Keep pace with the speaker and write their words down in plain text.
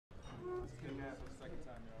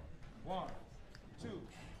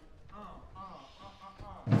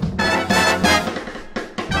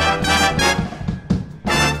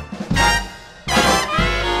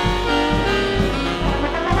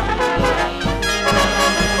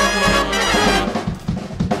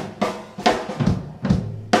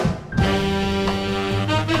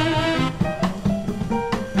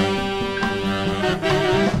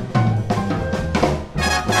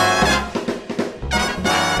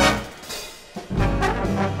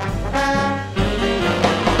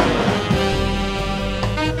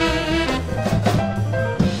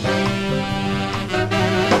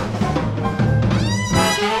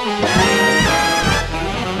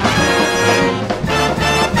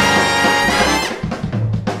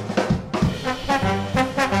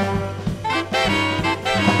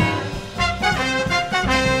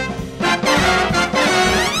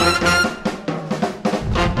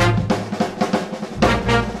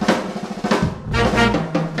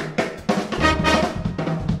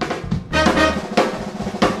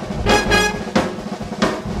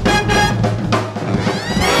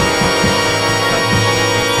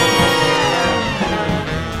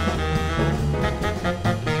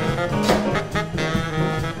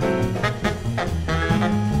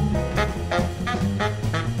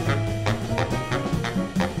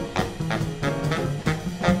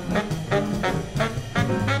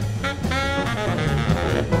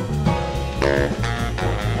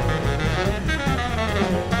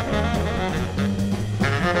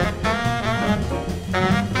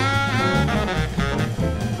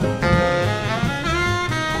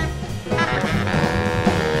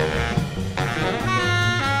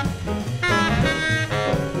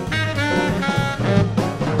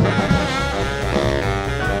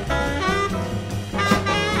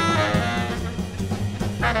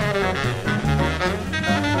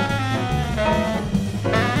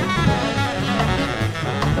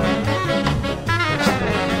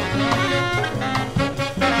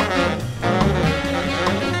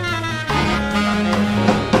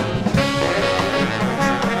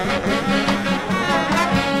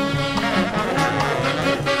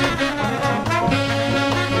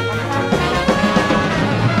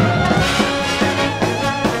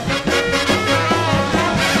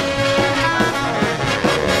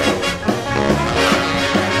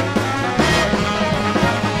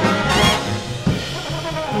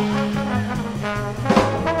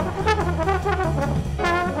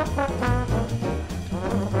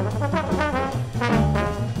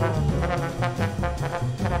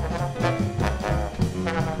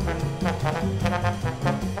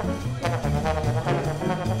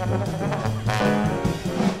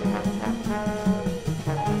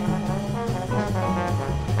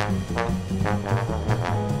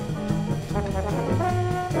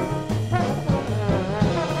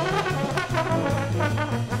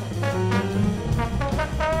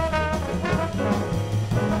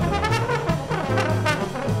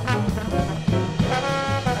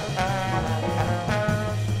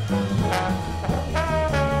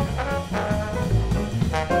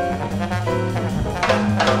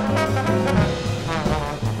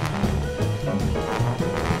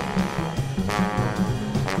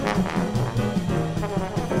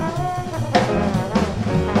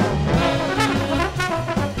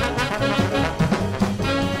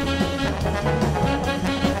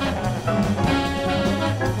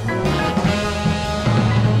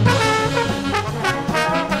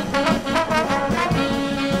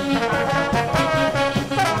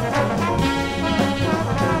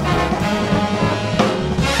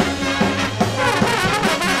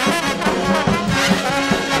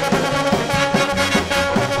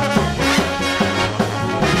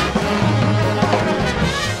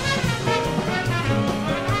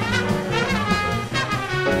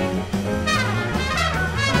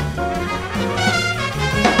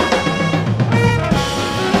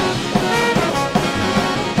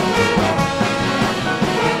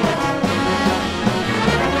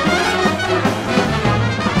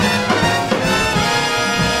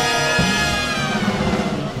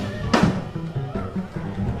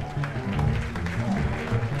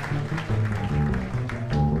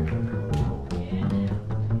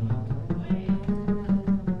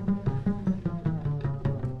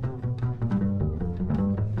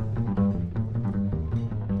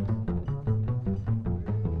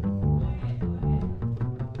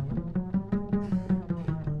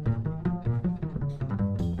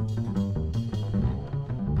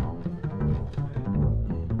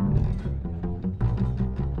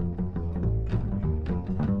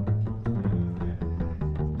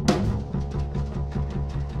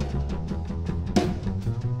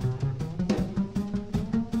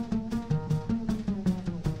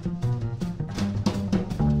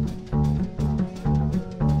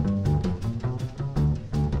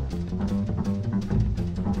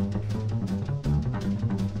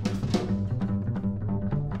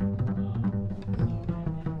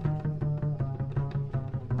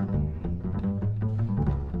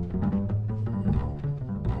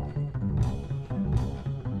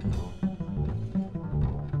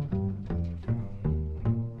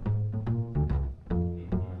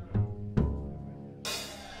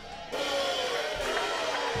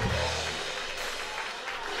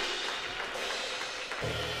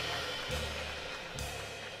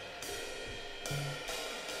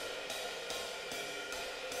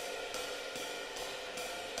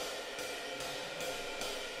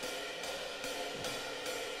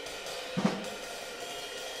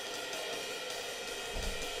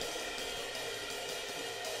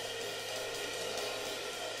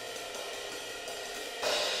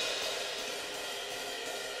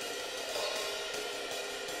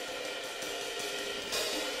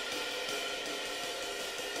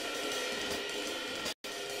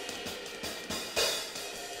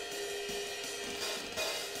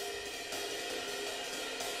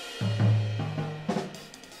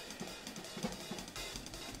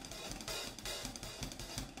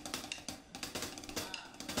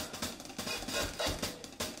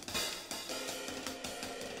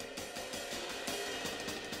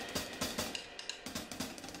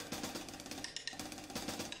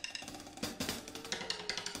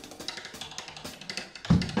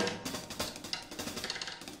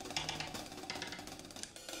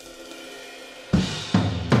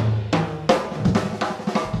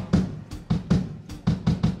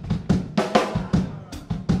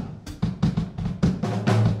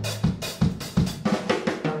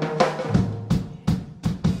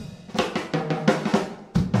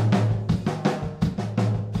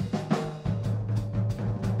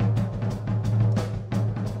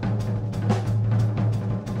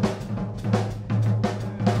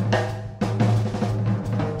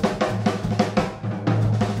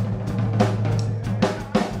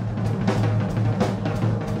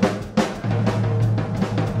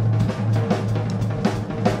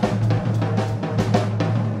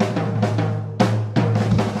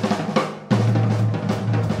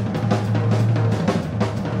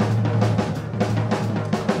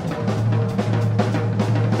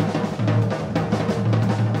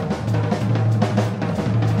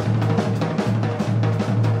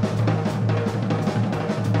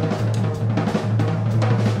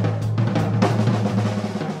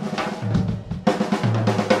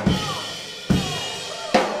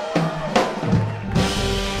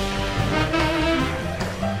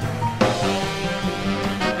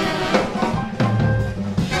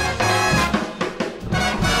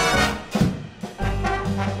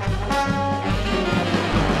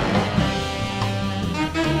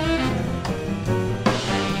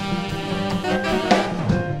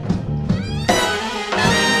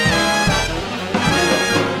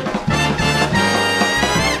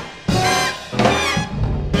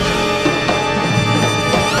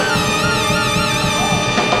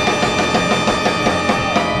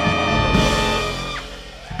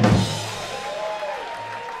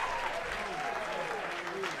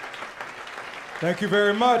Thank you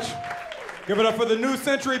very much. Give it up for the New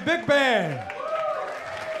Century Big Band.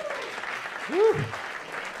 Woo.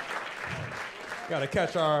 Gotta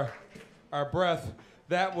catch our breath.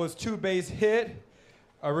 That was Two Bass Hit,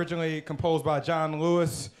 originally composed by John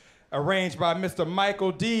Lewis, arranged by Mr.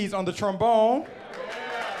 Michael Dease on the trombone.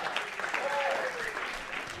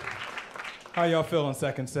 How y'all feeling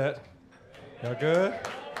second set? Y'all good?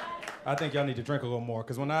 I think y'all need to drink a little more,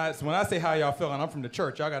 because when I say how y'all feeling, I'm from the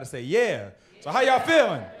church. Y'all gotta say yeah. So how y'all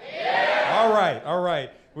feeling? Yeah. All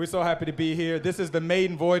right. We're so happy to be here. This is the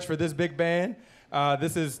maiden voyage for this big band.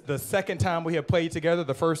 This is the second time we have played together.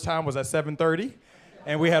 The first time was at 7:30,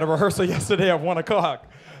 and we had a rehearsal yesterday at 1 o'clock.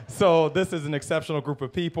 So this is an exceptional group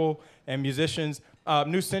of people and musicians.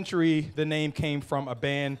 New Century, the name came from a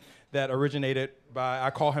band that originated by,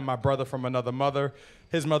 I call him my brother from another mother.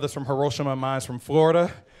 His mother's from Hiroshima, mine's from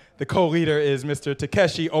Florida. The co-leader is Mr.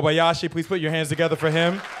 Takeshi Ohbayashi. Please put your hands together for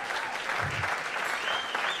him.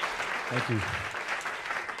 Thank you.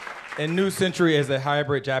 And New Century is a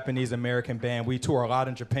hybrid Japanese-American band. We tour a lot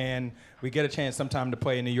in Japan. We get a chance sometime to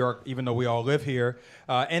play in New York, even though we all live here.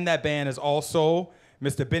 In that band is also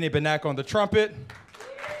Mr. Benack on the trumpet,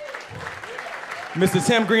 Mr.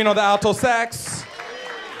 Tim Green on the alto sax,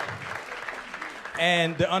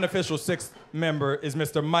 and the unofficial sixth member is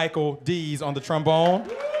Mr. Michael Dease on the trombone.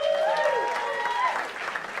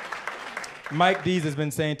 Mike Dease has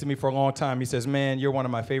been saying to me for a long time, he says, man, you're one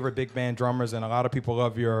of my favorite big band drummers, and a lot of people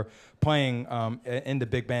love your playing in the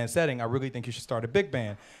big band setting. I really think you should start a big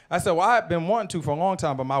band. I said, well, I've been wanting to for a long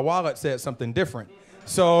time, but my wallet said something different.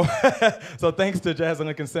 So, so thanks to Jazz and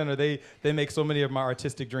Lincoln Center, they make so many of my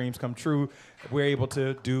artistic dreams come true. We're able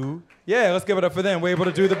to do, yeah, let's give it up for them. We're able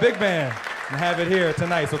to do the big band and have it here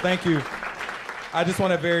tonight, so thank you. I just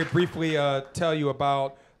want to very briefly tell you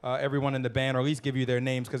about everyone in the band, or at least give you their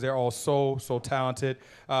names, because they're all so talented.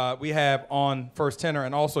 We have on first tenor,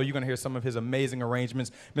 and also you're going to hear some of his amazing arrangements,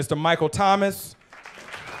 Mr. Michael Thomas,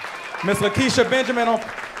 Miss Lakecia Benjamin on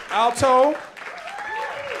alto,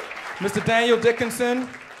 Mr. Daniel Dickinson,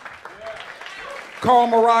 Carl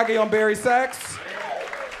Maraghi on Barry sax,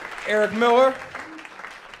 Eric Miller,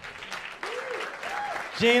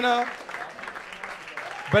 Gina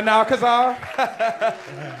Benack,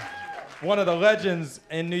 one of the legends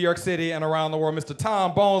in New York City and around the world, Mr.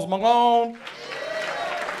 Tom Bones Malone.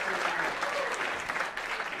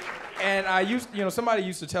 And somebody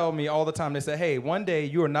used to tell me all the time, they said, hey, one day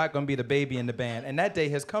you are not gonna be the baby in the band. And that day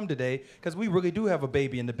has come today, because we really do have a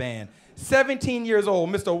baby in the band. 17 years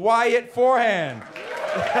old, Mr. Wyatt Forhan.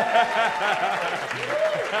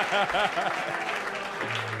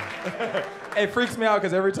 It freaks me out,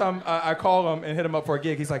 because every time I call him and hit him up for a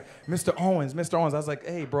gig, he's like, Mr. Owens, Mr. Owens. I was like,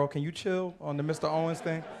 hey, bro, can you chill on the Mr. Owens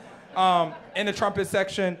thing? In the trumpet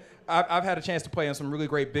section, I've had a chance to play in some really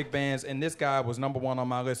great big bands, and this guy was #1 on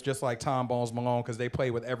my list, just like Tom Bones Malone, because they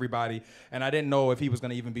play with everybody, and I didn't know if he was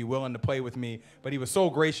going to even be willing to play with me, but he was so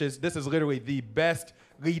gracious. This is literally the best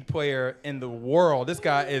lead player in the world. This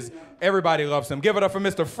guy is, everybody loves him. Give it up for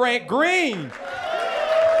Mr. Frank Green.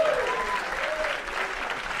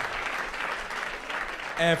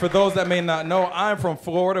 And for those that may not know, I'm from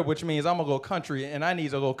Florida, which means I'm a little country, and I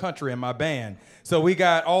need a little country in my band. So we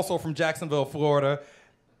got also from Jacksonville, Florida,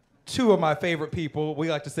 two of my favorite people.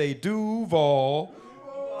 We like to say Duval.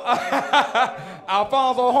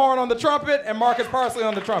 Alphonso Horne on the trumpet and Marcus Parsley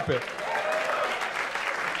on the trumpet.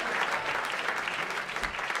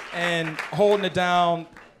 And holding it down,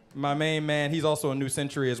 my main man, he's also a New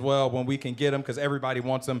Century as well when we can get him, because everybody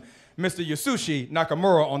wants him, Mr. Yasushi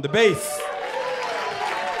Nakamura on the bass.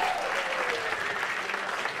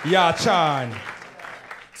 Ya-chan.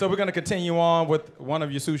 So we're going to continue on with one of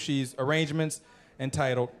Yasushi's arrangements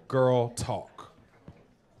entitled Girl Talk.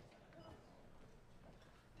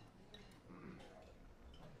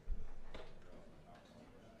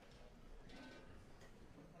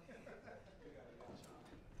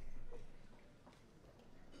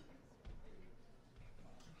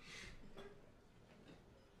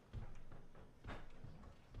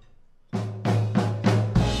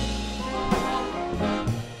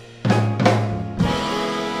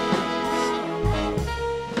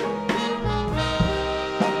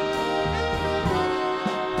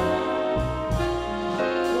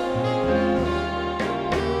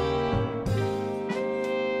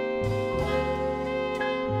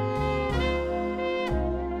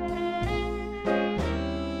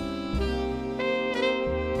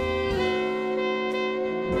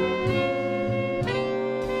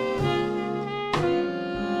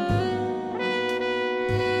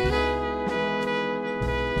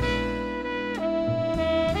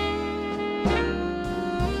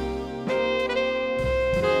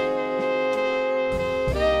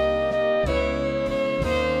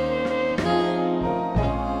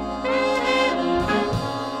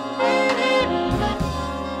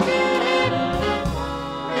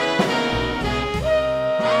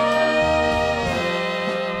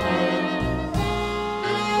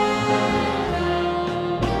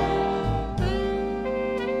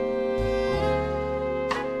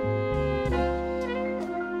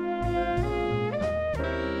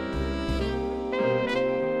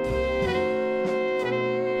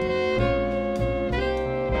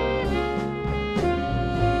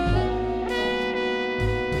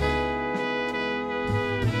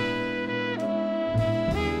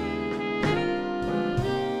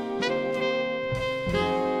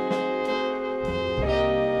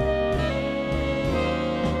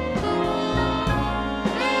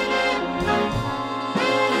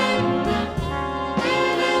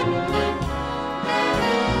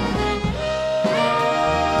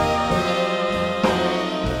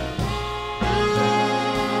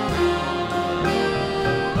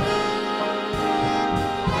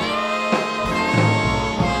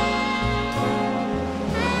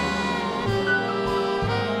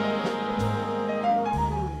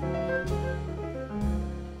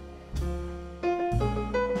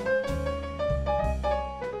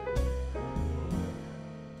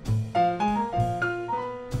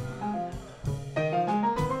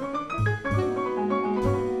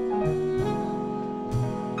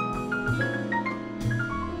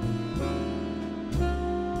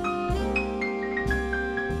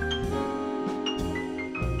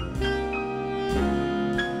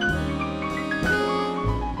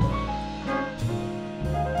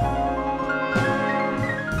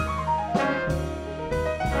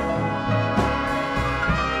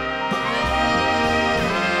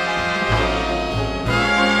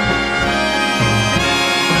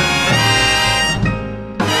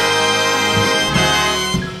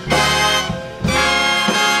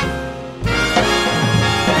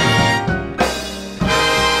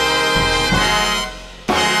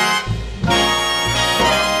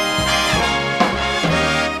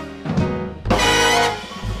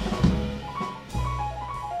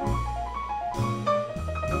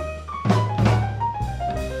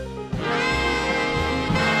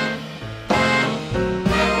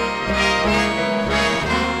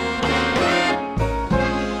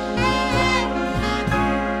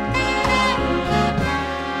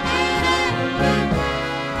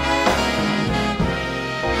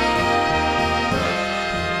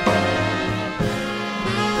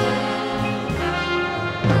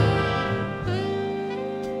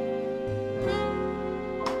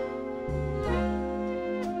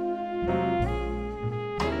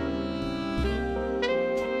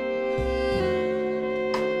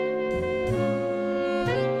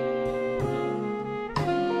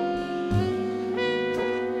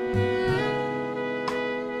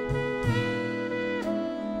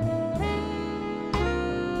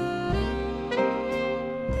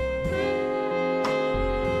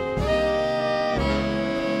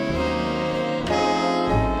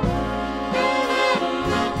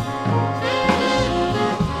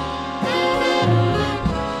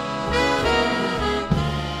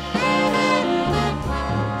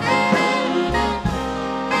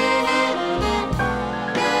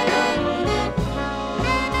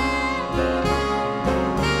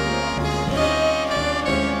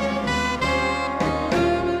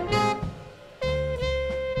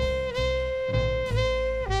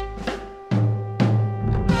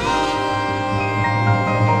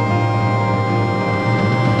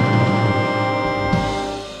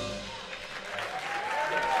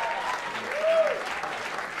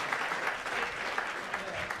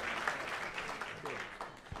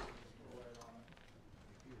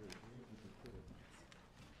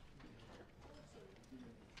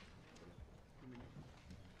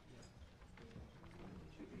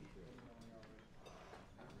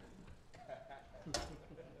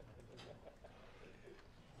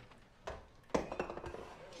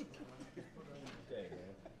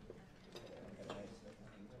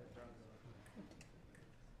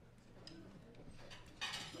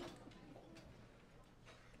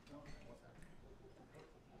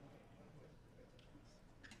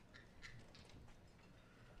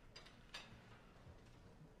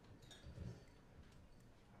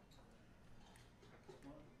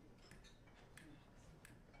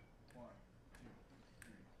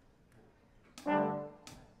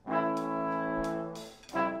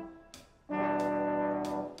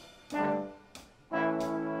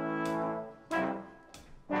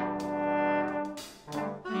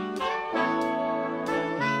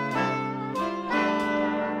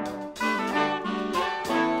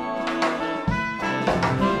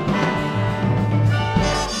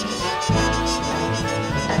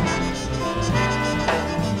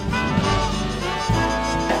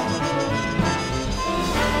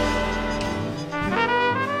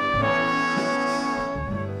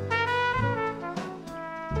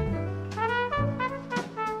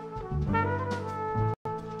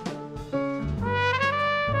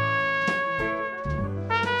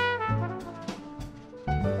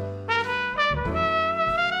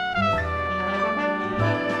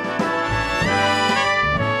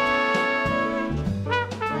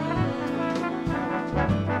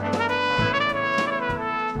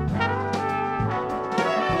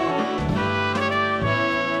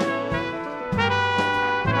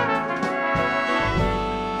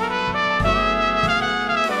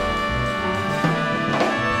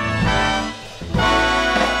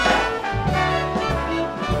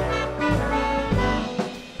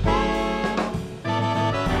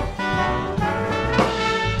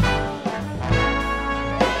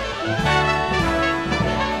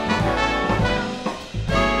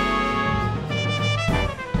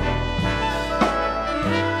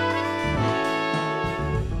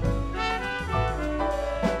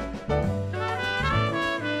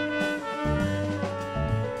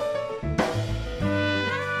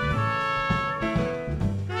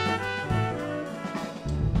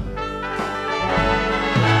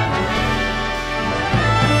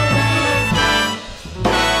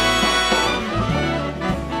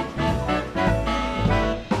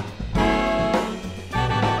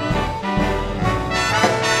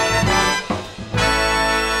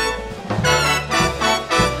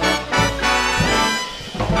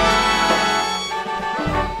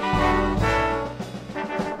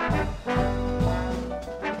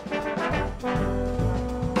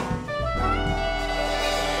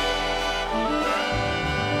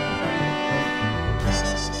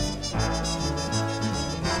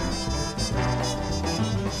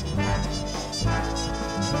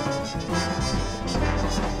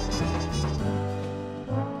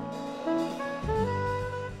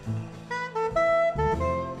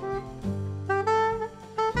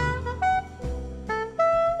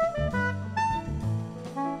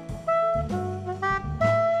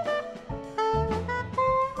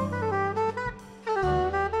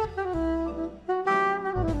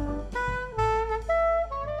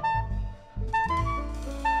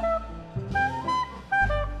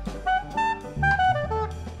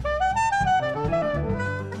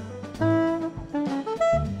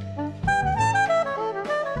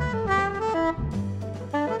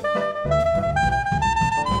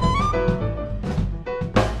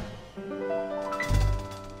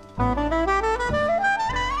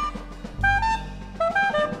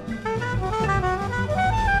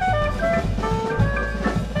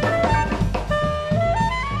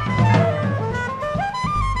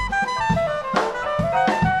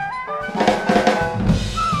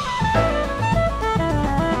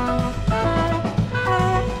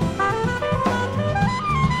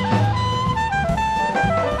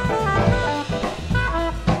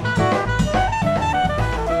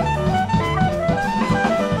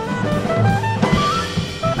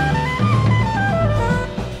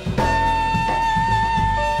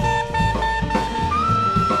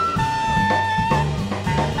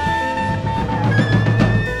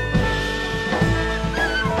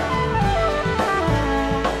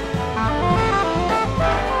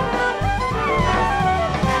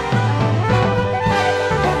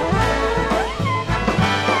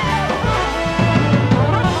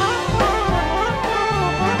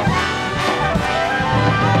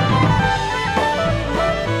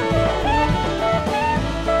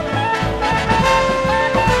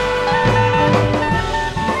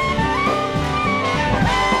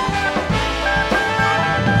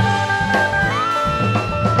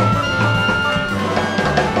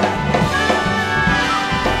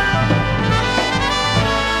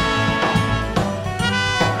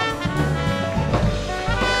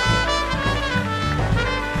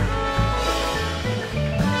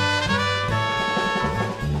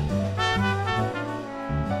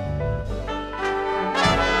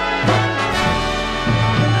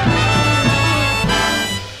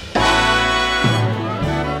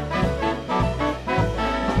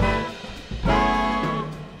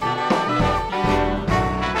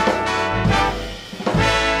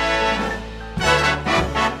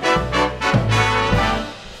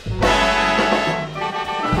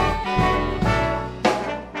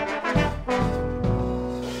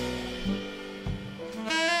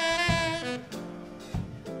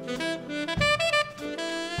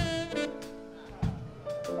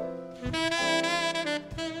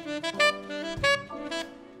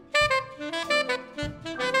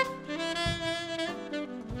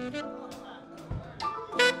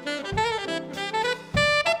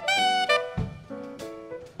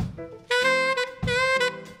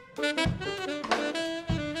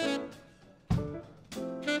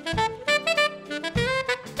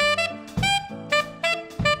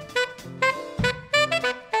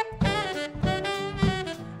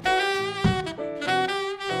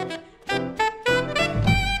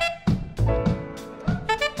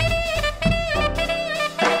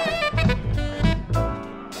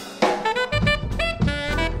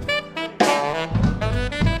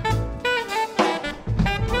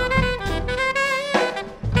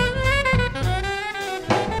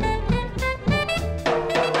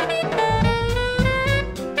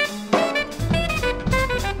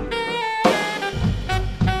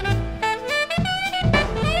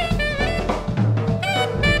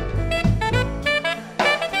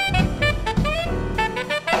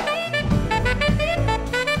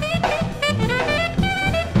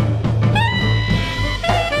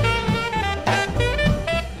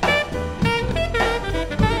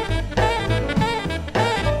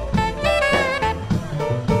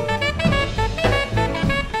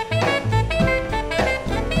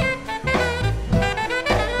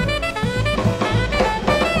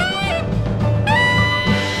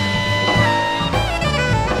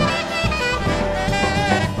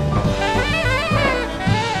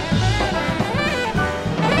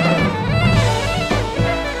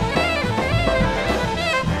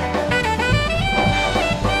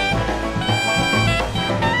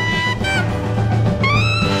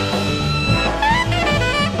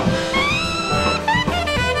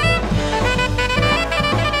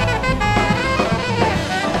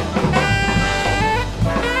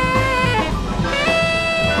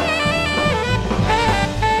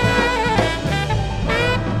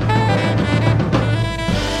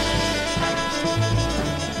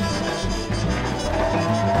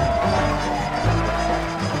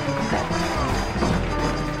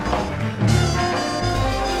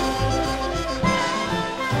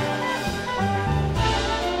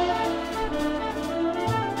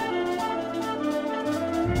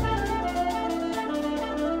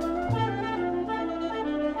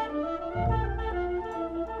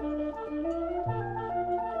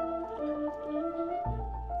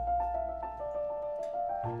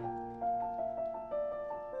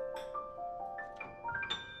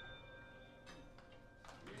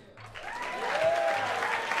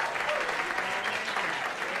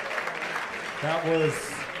 That was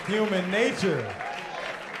Human Nature.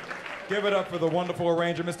 Give it up for the wonderful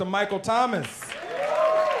arranger, Mr. Michael Thomas.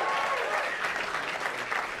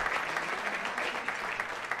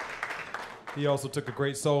 He also took a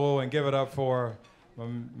great solo, and give it up for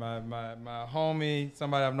my homie,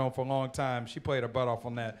 somebody I've known for a long time. She played her butt off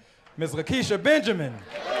on that. Miss Lakecia Benjamin.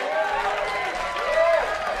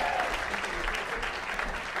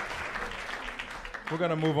 We're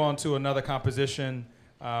gonna move on to another composition,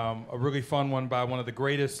 a really fun one by one of the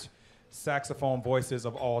greatest saxophone voices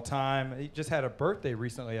of all time. He just had a birthday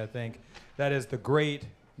recently, I think. That is the great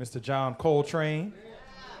Mr. John Coltrane.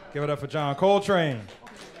 Give it up for John Coltrane.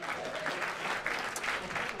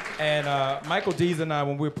 And Michael Dease and I,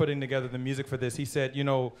 when we were putting together the music for this, he said, you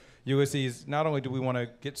know, Ulysses, not only do we want to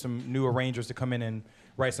get some new arrangers to come in and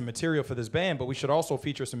write some material for this band, but we should also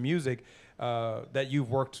feature some music that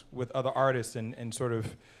you've worked with other artists and sort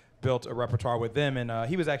of built a repertoire with them. And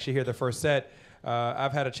he was actually here the first set.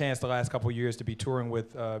 I've had a chance the last couple of years to be touring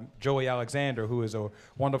with Joey Alexander, who is a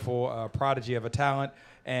wonderful prodigy of a talent.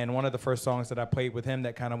 And one of the first songs that I played with him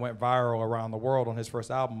that kind of went viral around the world on his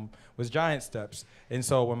first album was Giant Steps. And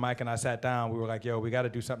so when Mike and I sat down, we were like, yo, we got to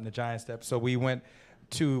do something to Giant Steps. So we went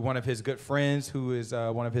to one of his good friends, who is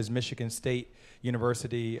one of his Michigan State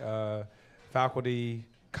University faculty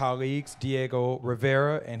colleagues, Diego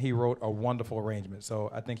Rivera, and he wrote a wonderful arrangement.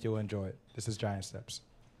 So I think you'll enjoy it. This is Giant Steps.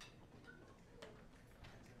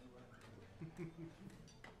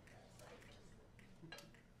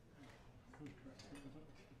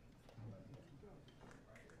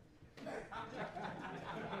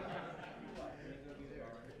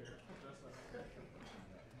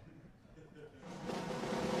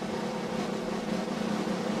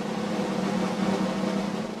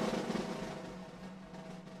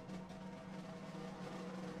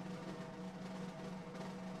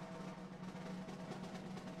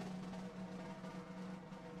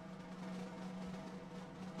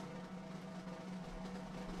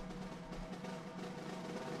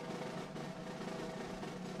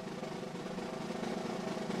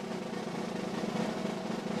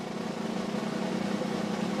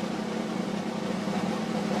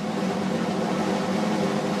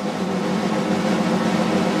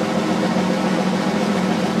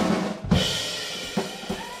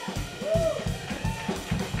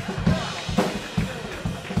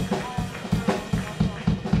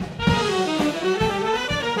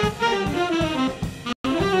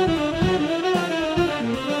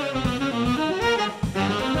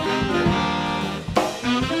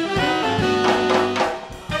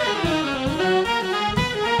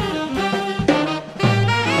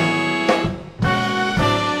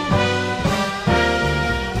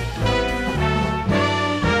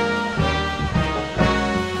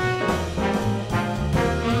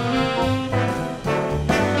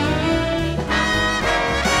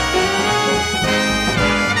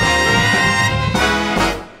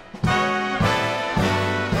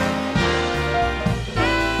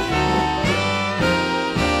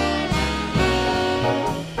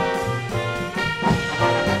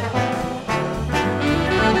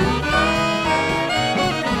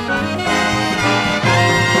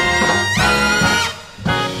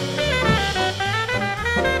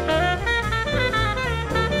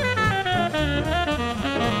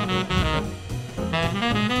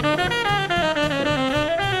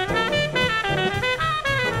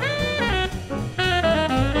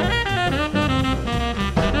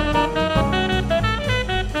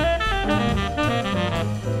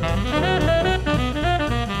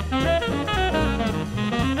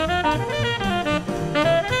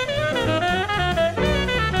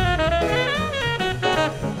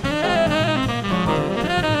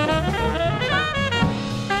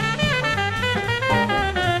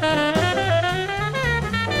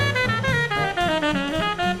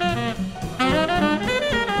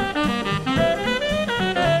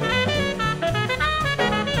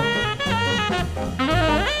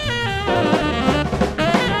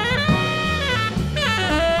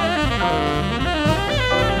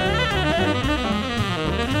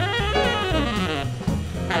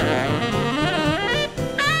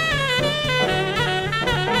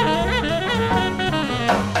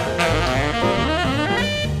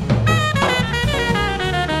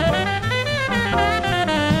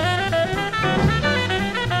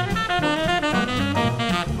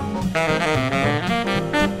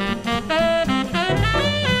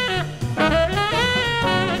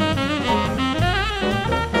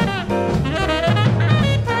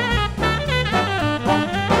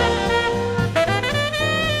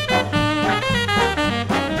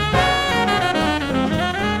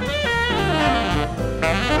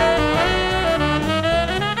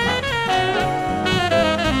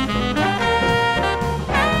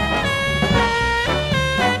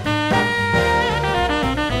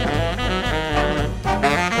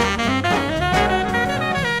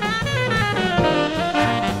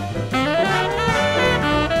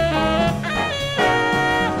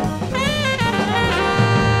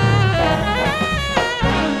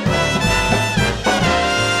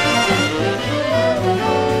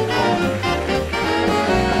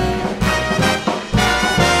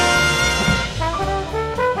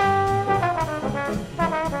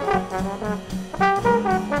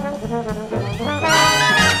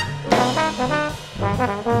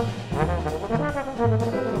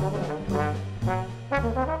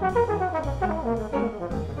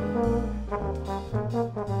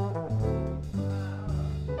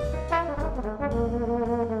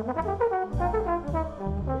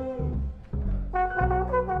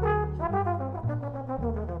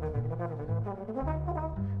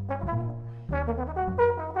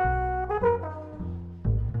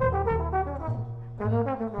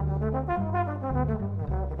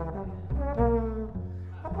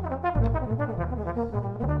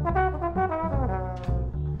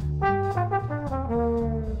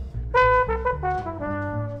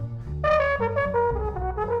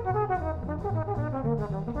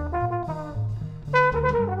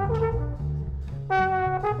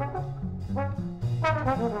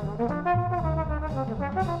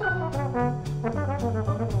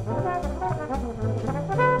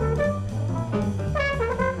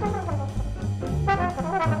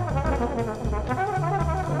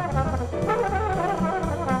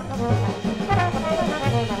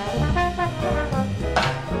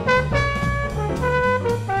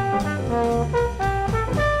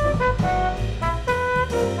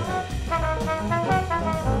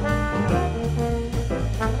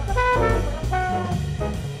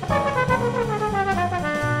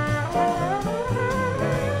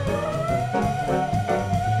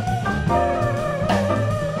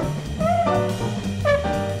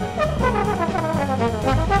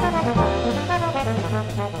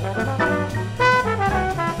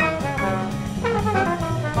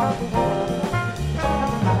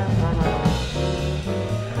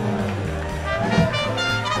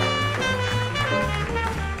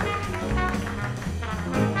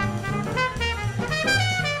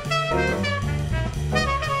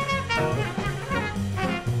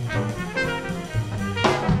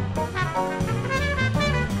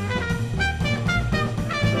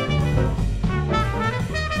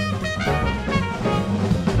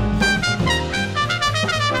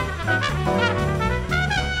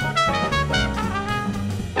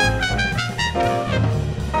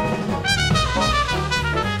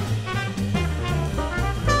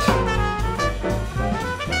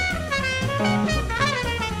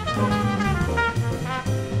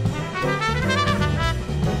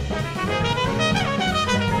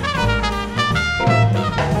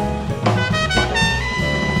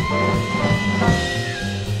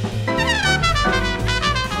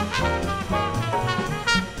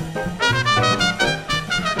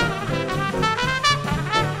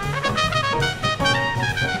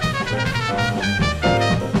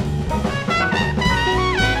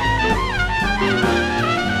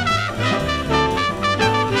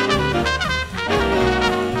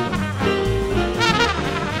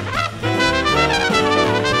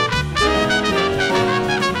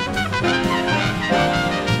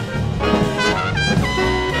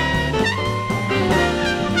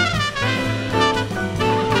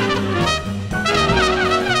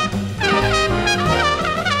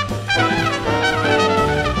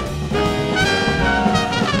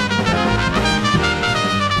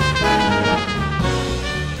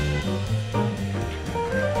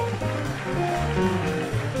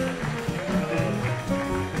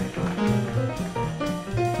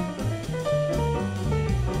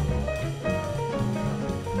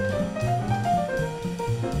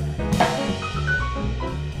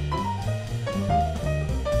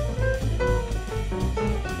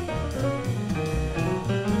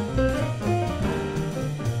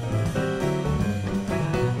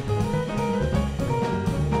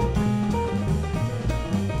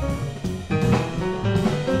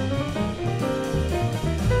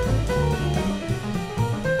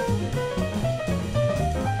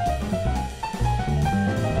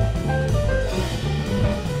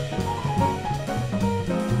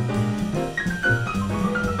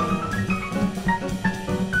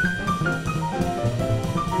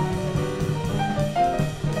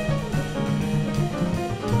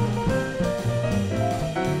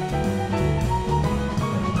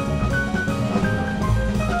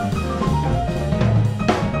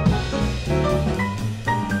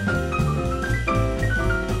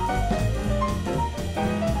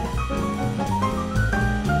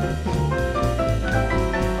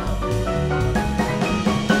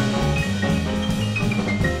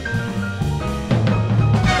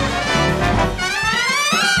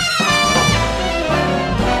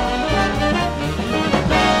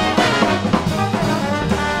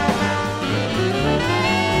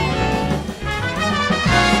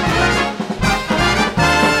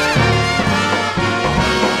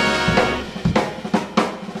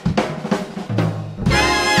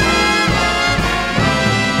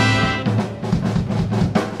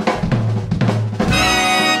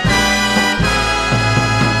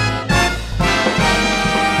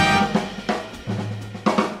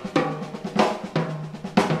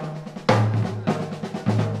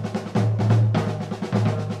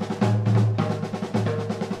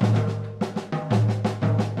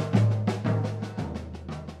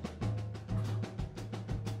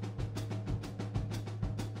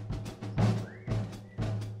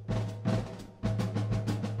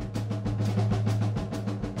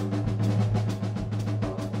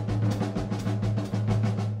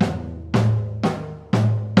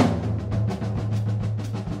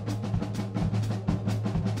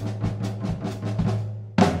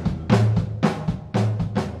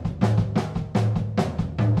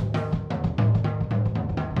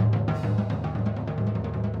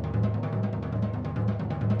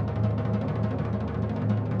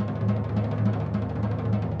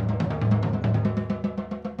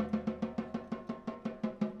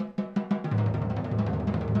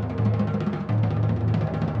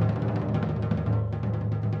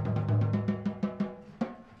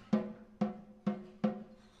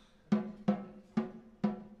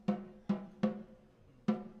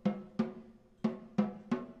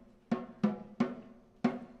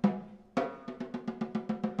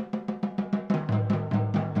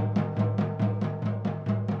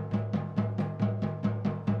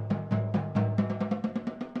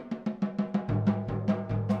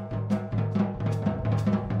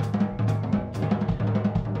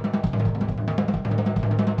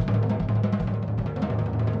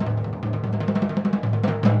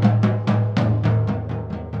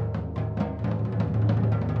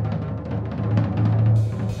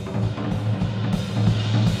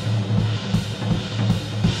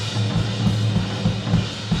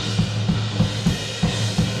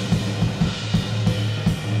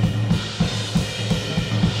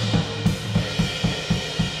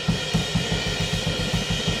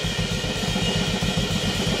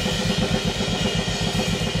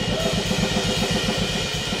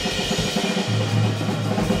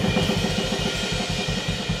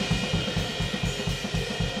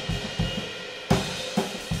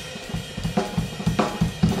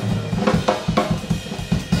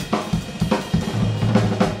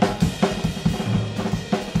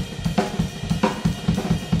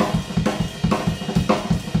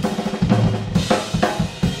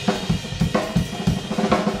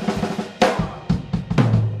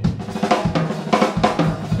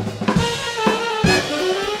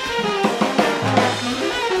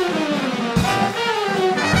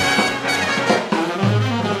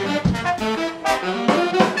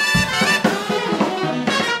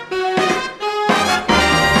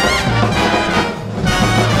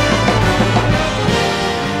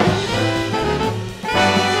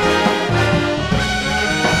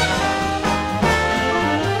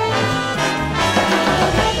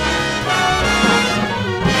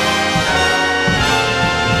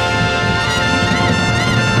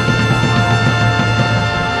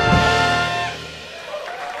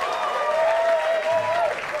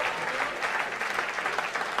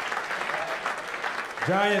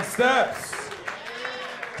 Giant steps.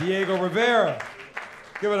 Diego Rivera.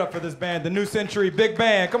 Give it up for this band, the New Century Big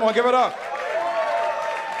Band. Come on, give it up.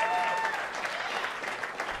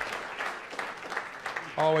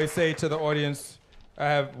 I always say to the audience, I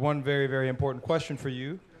have one very, very important question for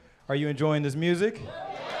you. Are you enjoying this music?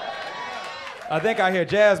 I think I hear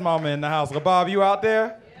Jazz Mama in the house. LaBob, you out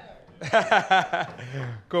there?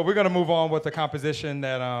 Cool, we're gonna move on with a composition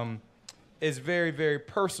that is very, very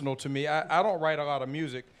personal to me. I don't write a lot of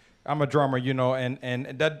music. I'm a drummer, you know,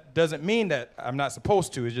 and that doesn't mean that I'm not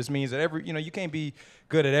supposed to. It just means that you can't be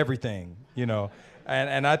good at everything, you know.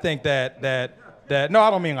 And I think that no, I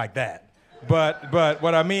don't mean like that. But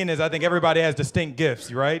what I mean is I think everybody has distinct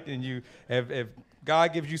gifts, right? And if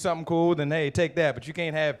God gives you something cool, then hey, take that. But you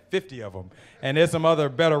can't have 50 of them. And there's some other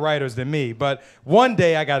better writers than me. But one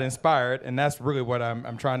day I got inspired, and that's really what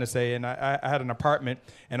I'm trying to say. And I had an apartment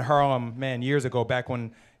in Harlem, man, years ago, back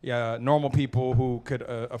when normal people who could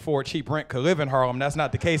afford cheap rent could live in Harlem. That's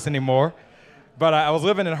not the case anymore. But I was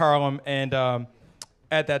living in Harlem, and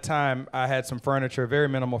at that time I had some furniture, very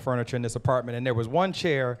minimal furniture in this apartment, and there was one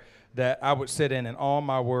chair that I would sit in and all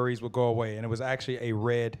my worries would go away, and it was actually a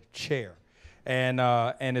red chair. And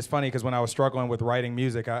it's funny because when I was struggling with writing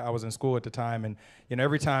music, I was in school at the time, and you know,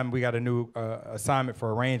 every time we got a new assignment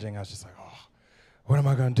for arranging, I was just like, oh, what am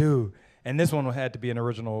I gonna do? And this one had to be an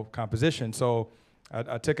original composition, so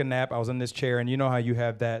I took a nap. I was in this chair, and you know how you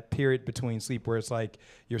have that period between sleep where it's like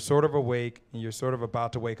you're sort of awake and you're sort of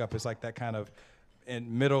about to wake up. It's like that kind of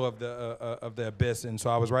in middle of the abyss. And so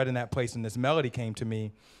I was right in that place, and this melody came to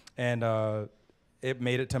me, and it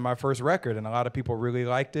made it to my first record, and a lot of people really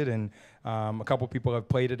liked it, and a couple people have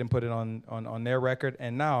played it and put it on their record,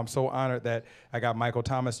 and now I'm so honored that I got Michael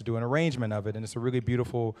Thomas to do an arrangement of it, and it's a really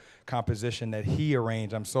beautiful composition that he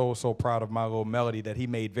arranged. I'm so proud of my little melody that he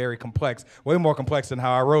made very complex, way more complex than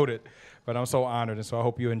how I wrote it, but I'm so honored, and so I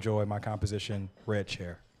hope you enjoy my composition, Red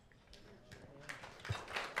Chair.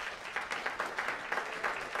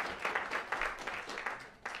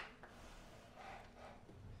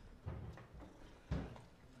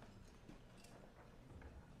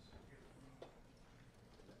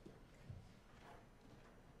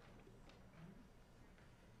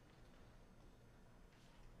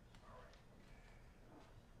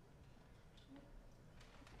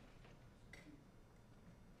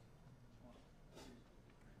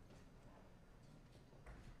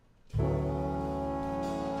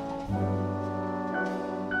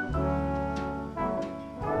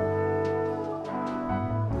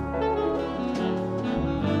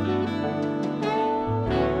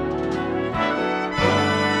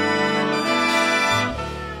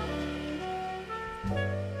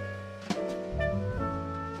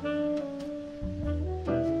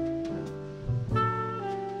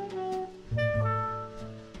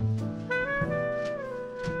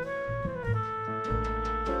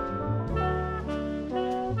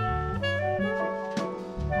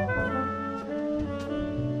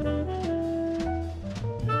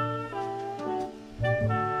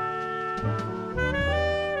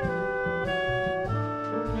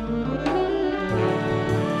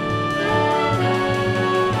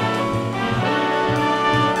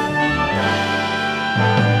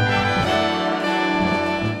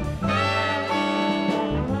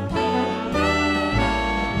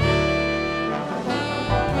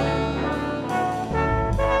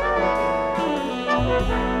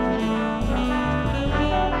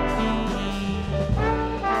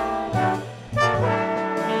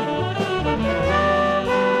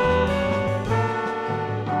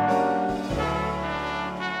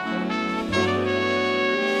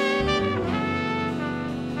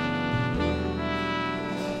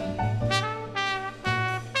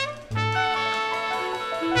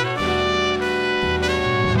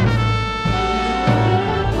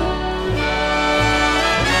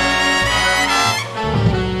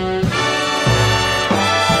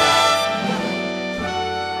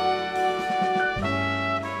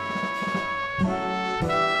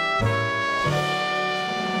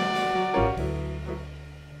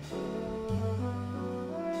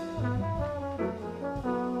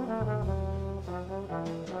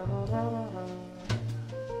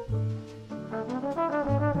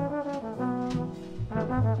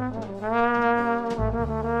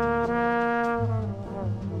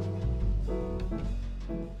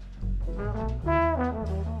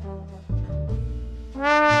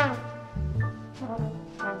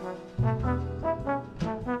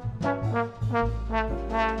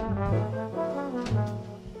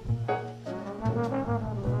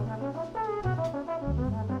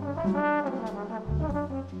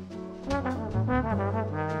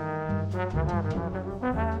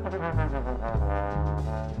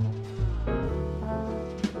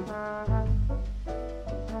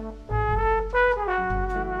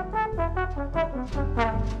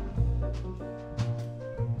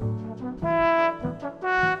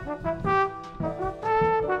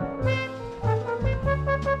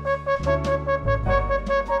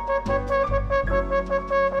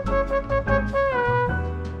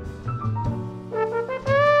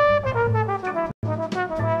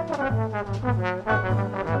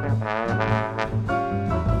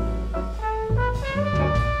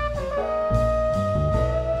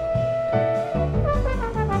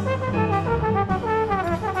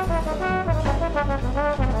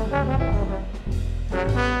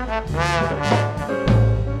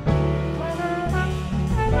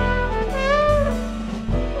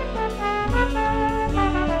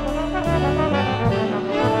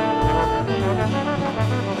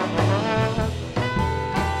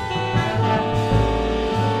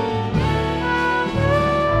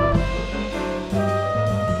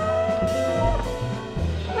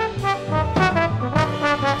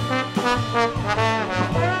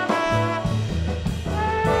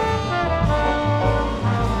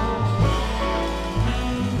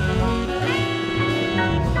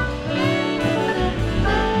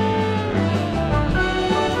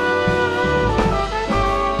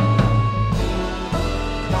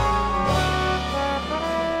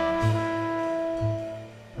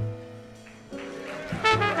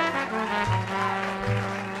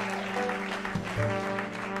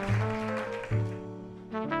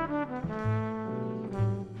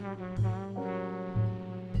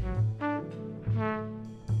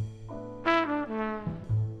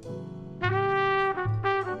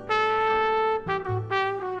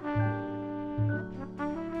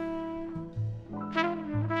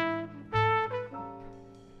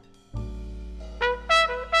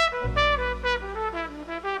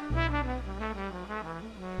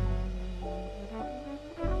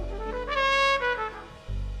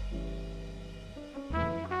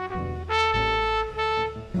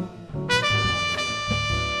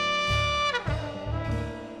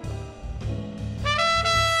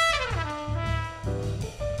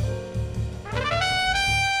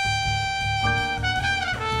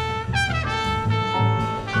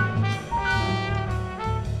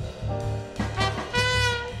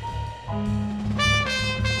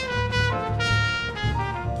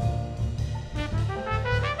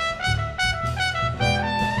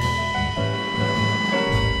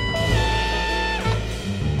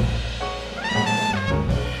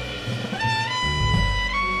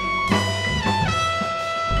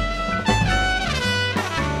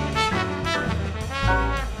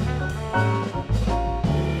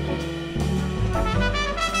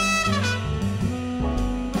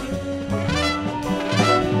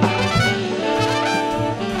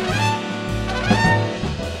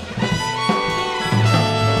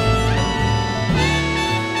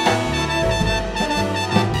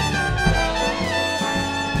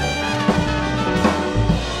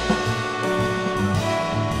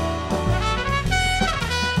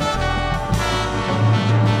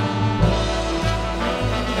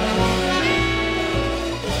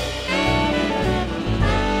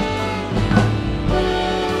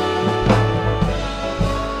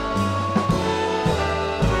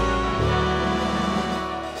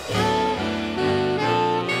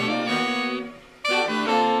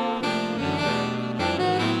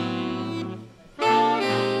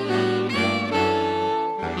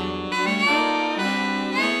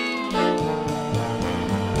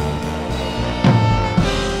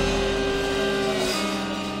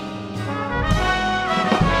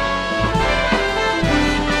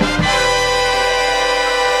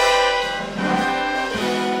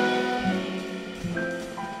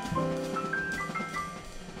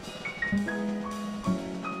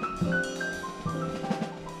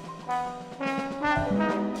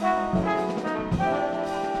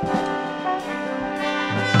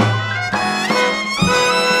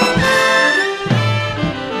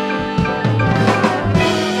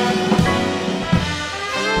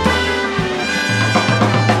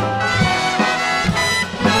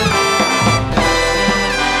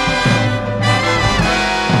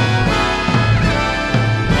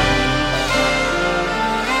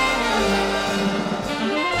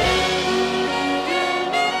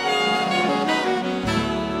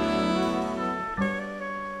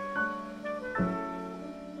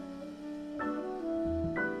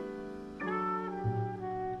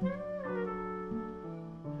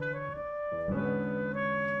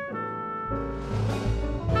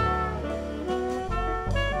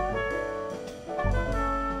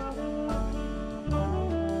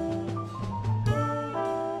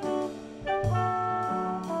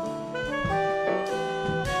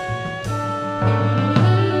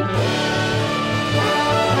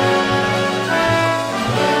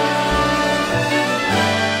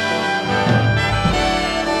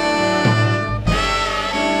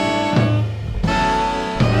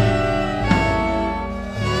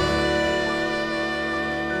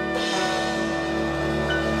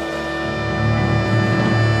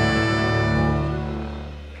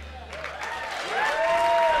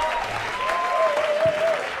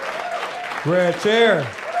 Red chair.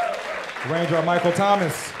 Ranger Michael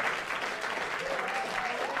Thomas.